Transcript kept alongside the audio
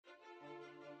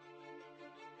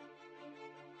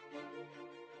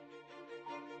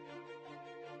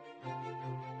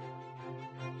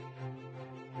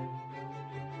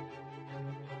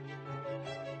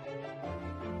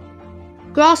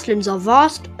Grasslands are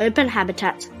vast, open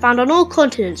habitats found on all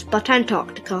continents but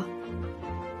Antarctica.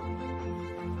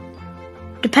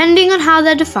 Depending on how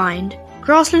they're defined,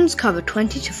 grasslands cover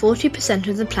 20 to 40%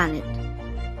 of the planet.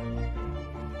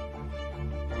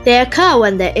 They occur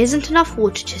when there isn't enough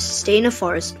water to sustain a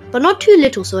forest, but not too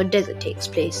little so a desert takes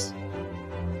place.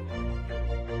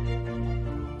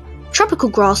 Tropical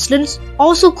grasslands,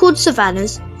 also called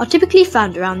savannahs, are typically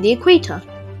found around the equator.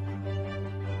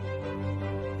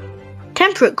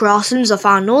 Temperate grasslands are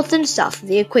found north and south of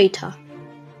the equator.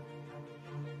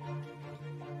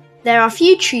 There are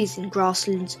few trees in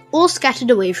grasslands, all scattered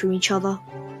away from each other.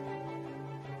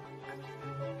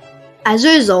 As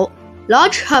a result,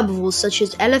 large herbivores such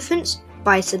as elephants,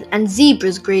 bison, and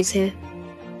zebras graze here.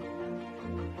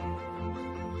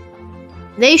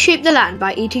 They shape the land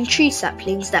by eating tree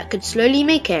saplings that could slowly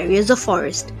make areas a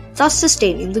forest, thus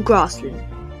sustaining the grassland.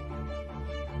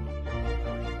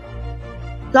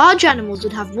 Large animals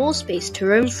would have more space to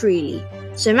roam freely,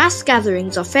 so mass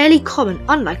gatherings are fairly common,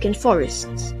 unlike in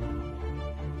forests.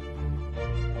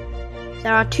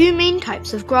 There are two main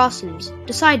types of grasslands,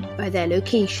 decided by their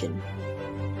location.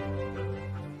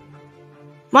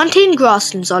 Montane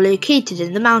grasslands are located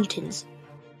in the mountains.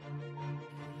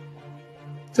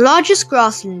 The largest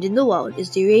grassland in the world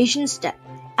is the Eurasian steppe,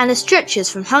 and it stretches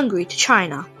from Hungary to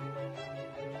China.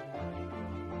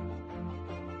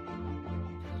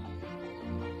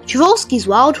 Przewalski's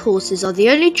wild horses are the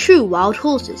only true wild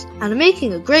horses and are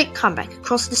making a great comeback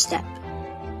across the steppe.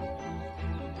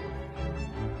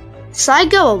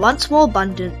 Saigo are once more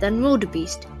abundant than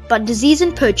wildebeest, but disease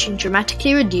and poaching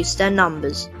dramatically reduced their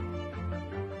numbers.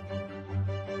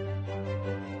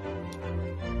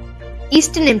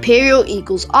 Eastern imperial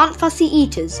eagles aren't fussy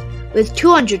eaters, with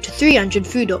 200 to 300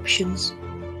 food options.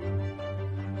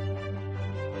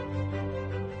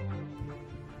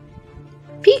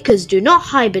 Pikas do not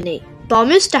hibernate, but are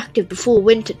most active before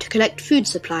winter to collect food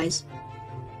supplies.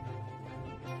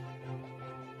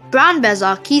 Brown bears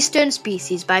are a keystone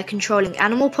species by controlling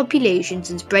animal populations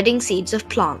and spreading seeds of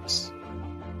plants.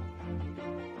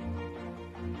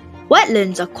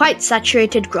 Wetlands are quite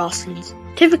saturated grasslands,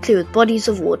 typically with bodies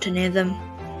of water near them.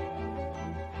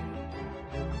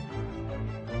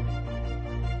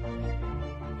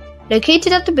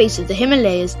 Located at the base of the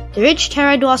Himalayas, the rich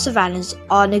terroir savannas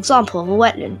are an example of a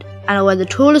wetland and are where the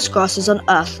tallest grasses on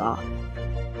Earth are.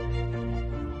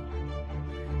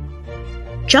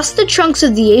 Just the trunks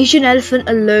of the Asian elephant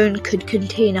alone could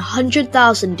contain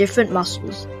 100,000 different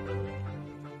mussels.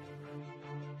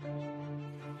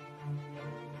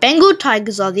 Bengal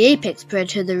tigers are the apex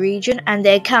predator of the region and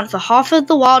they account for half of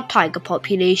the wild tiger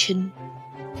population.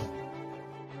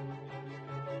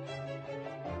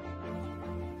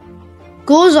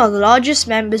 Gores are the largest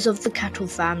members of the cattle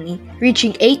family,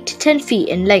 reaching 8 to 10 feet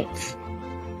in length.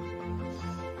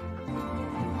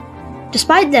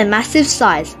 Despite their massive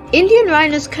size, Indian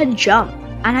rhinos can jump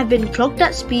and have been clocked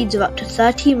at speeds of up to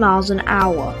 30 miles an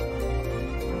hour.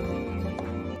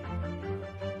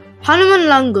 Hanuman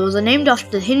langurs are named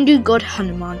after the Hindu god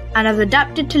Hanuman and have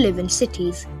adapted to live in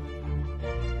cities.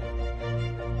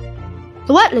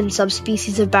 The wetland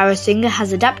subspecies of Barasingha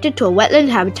has adapted to a wetland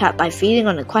habitat by feeding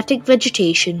on aquatic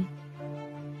vegetation.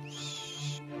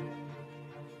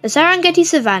 The Serengeti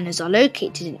savannas are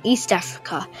located in East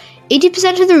Africa.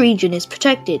 80% of the region is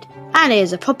protected, and it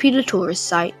is a popular tourist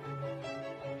site.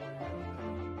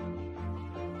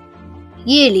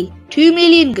 Yearly, 2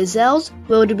 million gazelles,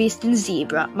 wildebeest and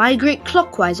zebra migrate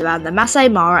clockwise around the Masai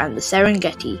Mara and the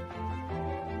Serengeti.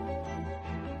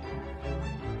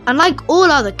 Unlike all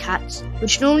other cats,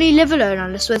 which normally live alone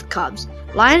unless with cubs,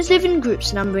 lions live in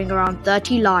groups numbering around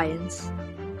 30 lions.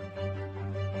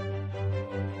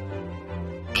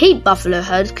 Cape buffalo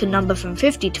herds can number from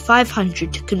 50 to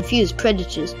 500 to confuse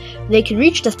predators, and they can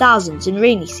reach the thousands in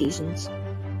rainy seasons.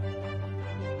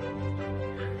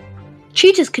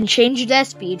 Cheetahs can change their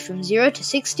speed from 0 to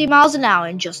 60 miles an hour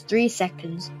in just 3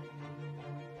 seconds.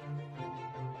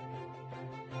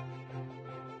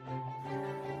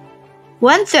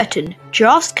 When threatened,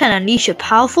 giraffes can unleash a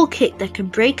powerful kick that can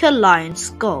break a lion's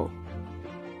skull.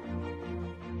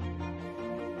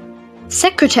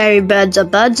 Secretary birds are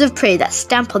birds of prey that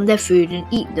stamp on their food and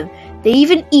eat them. They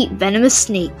even eat venomous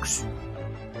snakes.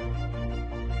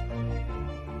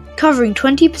 Covering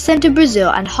 20% of Brazil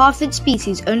and half its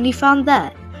species only found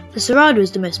there, the Cerrado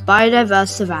is the most biodiverse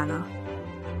savanna.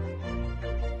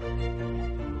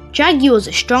 Jaguars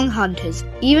are strong hunters,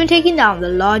 even taking down the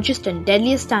largest and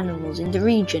deadliest animals in the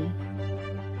region.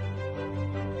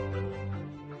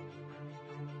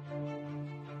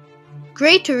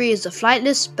 Great arrays are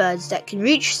flightless birds that can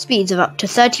reach speeds of up to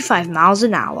 35 miles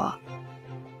an hour.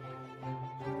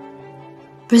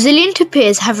 Brazilian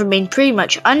tapirs have remained pretty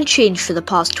much unchanged for the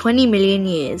past 20 million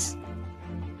years.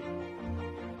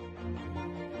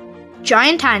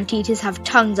 Giant anteaters have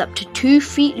tongues up to 2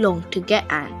 feet long to get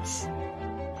ants.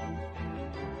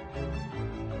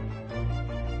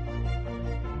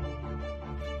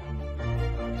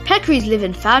 Peccaries live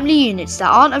in family units that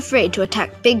aren't afraid to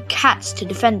attack big cats to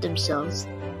defend themselves.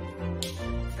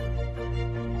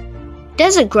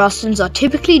 Desert grasslands are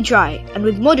typically dry and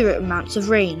with moderate amounts of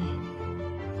rain.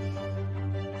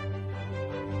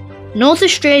 North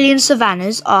Australian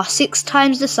savannahs are 6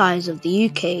 times the size of the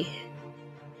UK.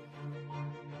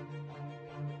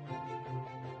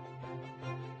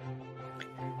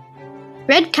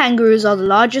 Red kangaroos are the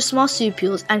largest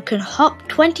marsupials and can hop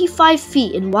 25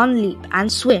 feet in one leap and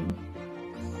swim.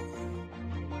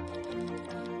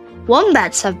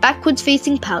 Wombats have backwards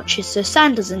facing pouches so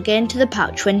sand doesn't get into the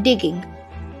pouch when digging.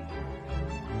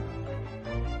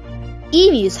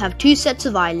 Emus have 2 sets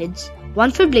of eyelids, one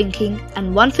for blinking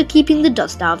and one for keeping the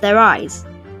dust out of their eyes.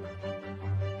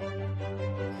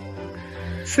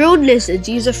 Frilled lizards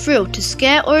use a frill to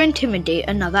scare or intimidate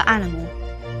another animal.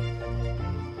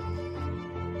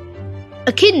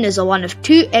 Echidnas are one of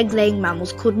 2 egg-laying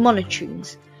mammals called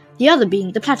monotremes, the other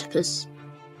being the platypus.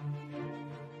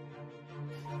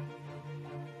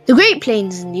 The Great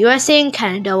Plains in the USA and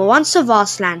Canada were once a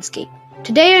vast landscape.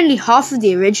 Today only half of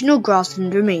the original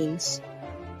grassland remains.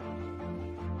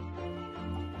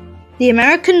 The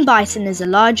American bison is the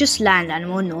largest land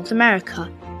animal in North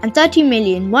America, and 30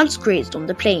 million once grazed on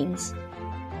the plains.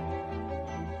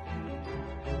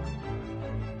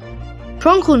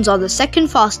 Pronghorns are the second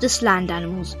fastest land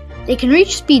animals. They can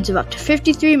reach speeds of up to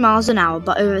 53 miles an hour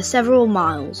but over several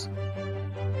miles.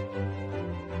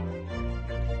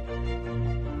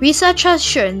 Research has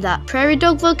shown that prairie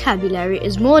dog vocabulary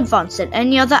is more advanced than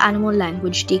any other animal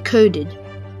language decoded.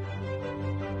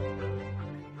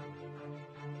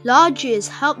 Large ears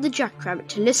help the jackrabbit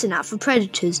to listen out for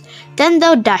predators, then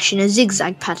they'll dash in a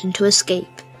zigzag pattern to escape.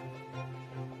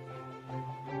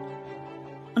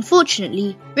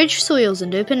 Unfortunately, rich soils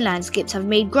and open landscapes have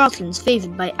made grasslands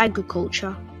favoured by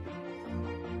agriculture.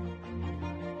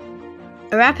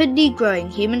 A rapidly growing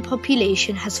human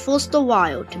population has forced the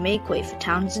wild to make way for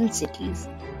towns and cities.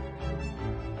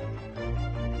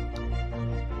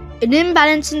 An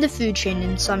imbalance in the food chain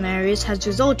in some areas has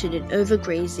resulted in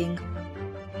overgrazing.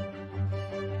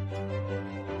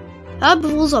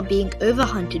 Herbivores are being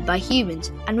overhunted by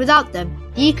humans, and without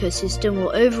them, the ecosystem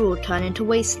will overall turn into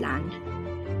wasteland.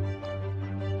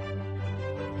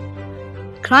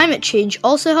 Climate change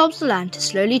also helps the land to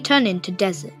slowly turn into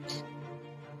desert.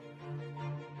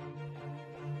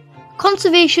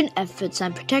 Conservation efforts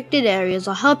and protected areas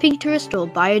are helping to restore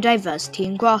biodiversity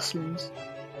in grasslands.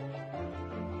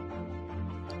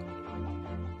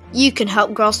 You can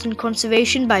help grassland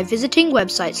conservation by visiting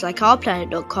websites like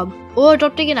ourplanet.com or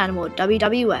adopting an animal at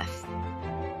WWF.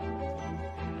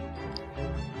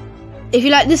 If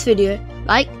you like this video,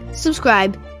 like,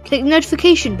 subscribe, click the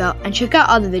notification bell and check out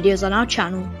other videos on our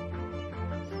channel.